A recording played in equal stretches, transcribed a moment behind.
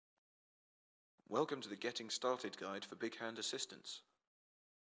Welcome to the Getting Started guide for BigHand Assistants.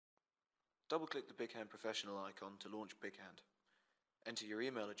 Double-click the BigHand Professional icon to launch BigHand. Enter your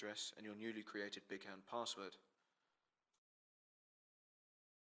email address and your newly created BigHand password.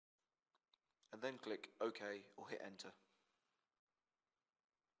 And then click OK or hit Enter.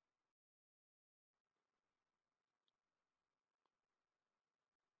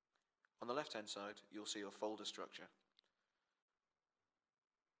 On the left-hand side, you'll see your folder structure.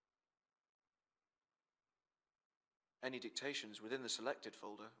 Any dictations within the selected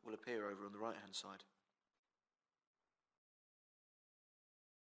folder will appear over on the right-hand side.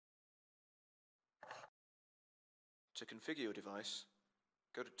 To configure your device,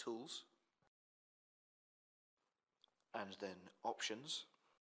 go to Tools, and then Options.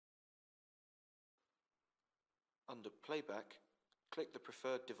 Under Playback, click the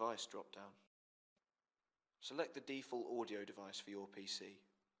Preferred Device drop-down. Select the default audio device for your PC.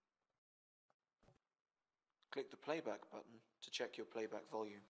 Click the Playback button to check your playback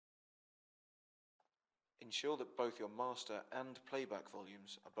volume. Ensure that both your master and playback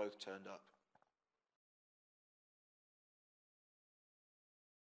volumes are both turned up.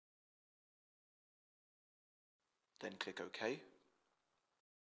 Then click OK.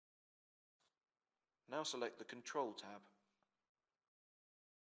 Now select the Control tab.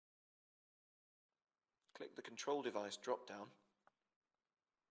 Click the Control Device drop-down.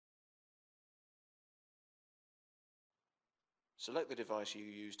 Select the device you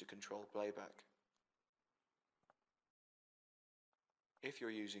use to control playback. If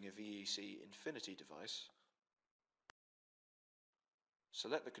you're using a VEC Infinity device,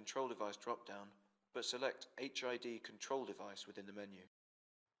 select the Control Device drop-down, but select HID Control Device within the menu.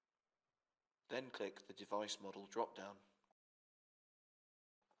 Then click the Device Model drop-down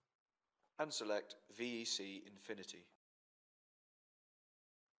and select VEC Infinity.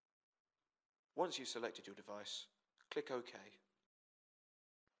 Once you've selected your device, click OK.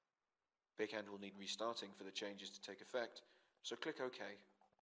 BigHand will need restarting for the changes to take effect, so click OK.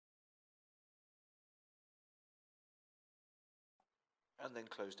 And then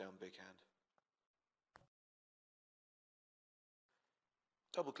close down BigHand.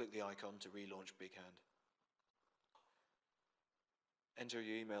 Double-click the icon to relaunch BigHand. Enter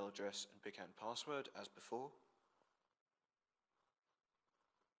your email address and BigHand password as before.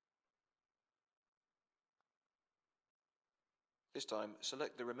 This time,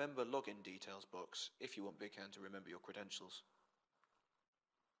 select the Remember Login Details box if you want BigHand to remember your credentials.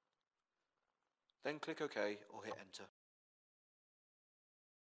 Then click OK or hit Enter.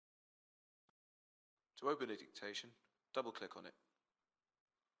 To open a dictation, double-click on it.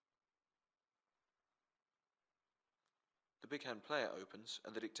 The BigHand player opens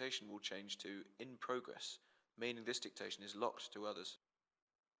and the dictation will change to In Progress, meaning this dictation is locked to others.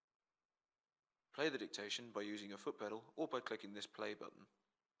 Play the dictation by using your foot pedal or by clicking this play button.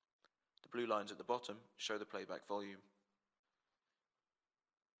 The blue lines at the bottom show the playback volume.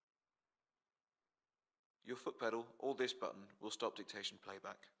 Your foot pedal or this button will stop dictation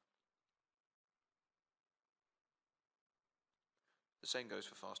playback. The same goes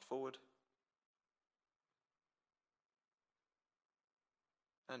for fast forward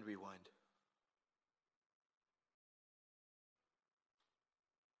and rewind.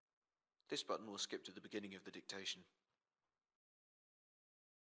 This button will skip to the beginning of the dictation.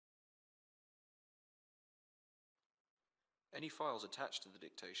 Any files attached to the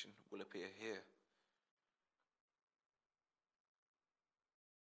dictation will appear here.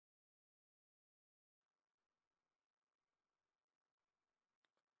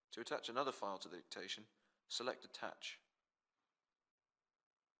 To attach another file to the dictation, select Attach.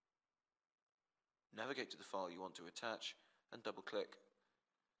 Navigate to the file you want to attach and double-click.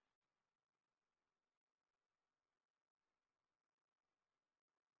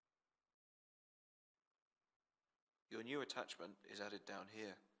 Your new attachment is added down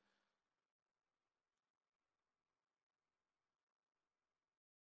here.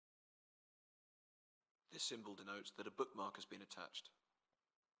 This symbol denotes that a bookmark has been attached.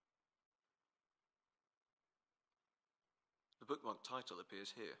 The bookmark title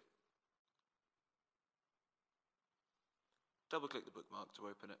appears here. Double-click the bookmark to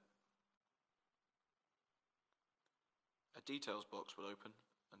open it. A details box will open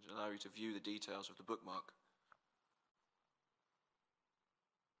and allow you to view the details of the bookmark.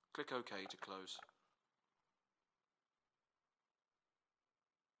 Click OK to close.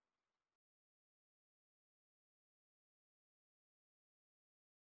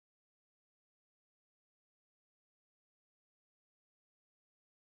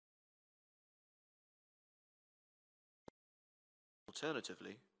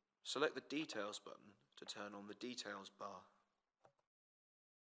 Alternatively, Select the Details button to turn on the Details bar.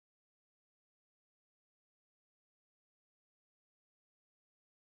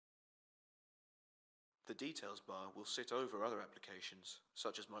 The Details bar will sit over other applications,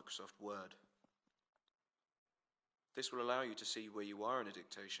 such as Microsoft Word. This will allow you to see where you are in a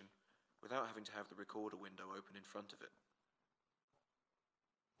dictation without having to have the recorder window open in front of it.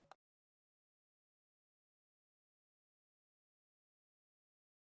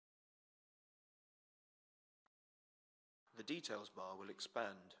 The Details bar will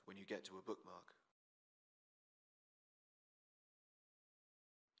expand when you get to a bookmark.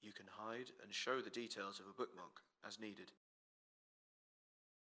 You can hide and show the details of a bookmark as needed.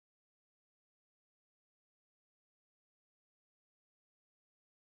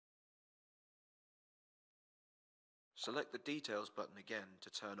 Select the Details button again to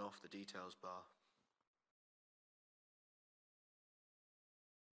turn off the Details bar.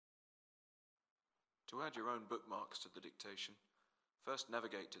 To add your own bookmarks to the dictation, first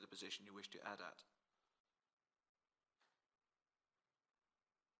navigate to the position you wish to add at.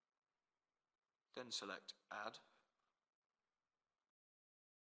 Then select Add.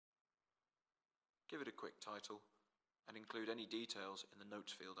 Give it a quick title and include any details in the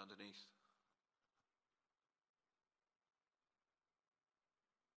Notes field underneath.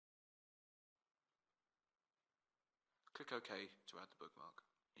 Click OK to add the bookmark.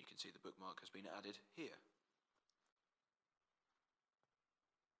 You can see the bookmark has been added here.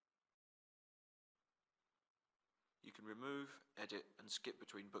 You can remove, edit, and skip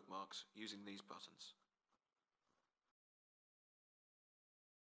between bookmarks using these buttons.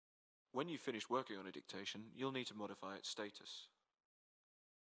 When you've finished working on a dictation, you'll need to modify its status.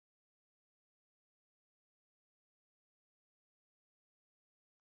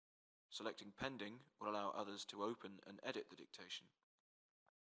 Selecting Pending will allow others to open and edit the dictation.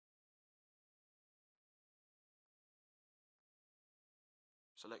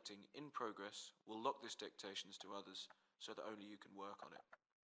 Selecting In Progress will lock this dictations to others so that only you can work on it.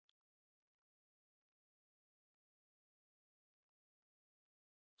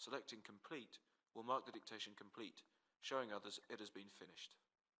 Selecting Complete will mark the dictation complete, showing others it has been finished.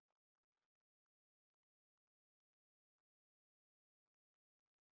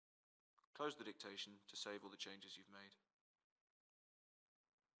 Close the dictation to save all the changes you've made.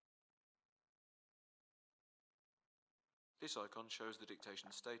 This icon shows the dictation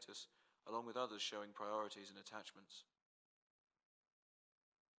status, along with others showing priorities and attachments.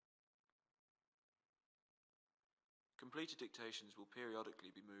 Completed dictations will periodically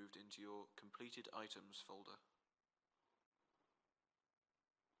be moved into your Completed Items folder.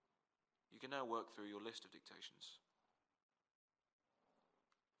 You can now work through your list of dictations.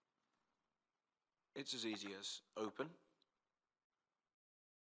 It's as easy as open,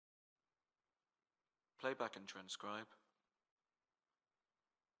 playback and transcribe,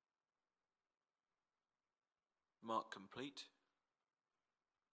 mark complete,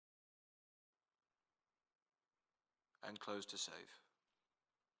 and close to save.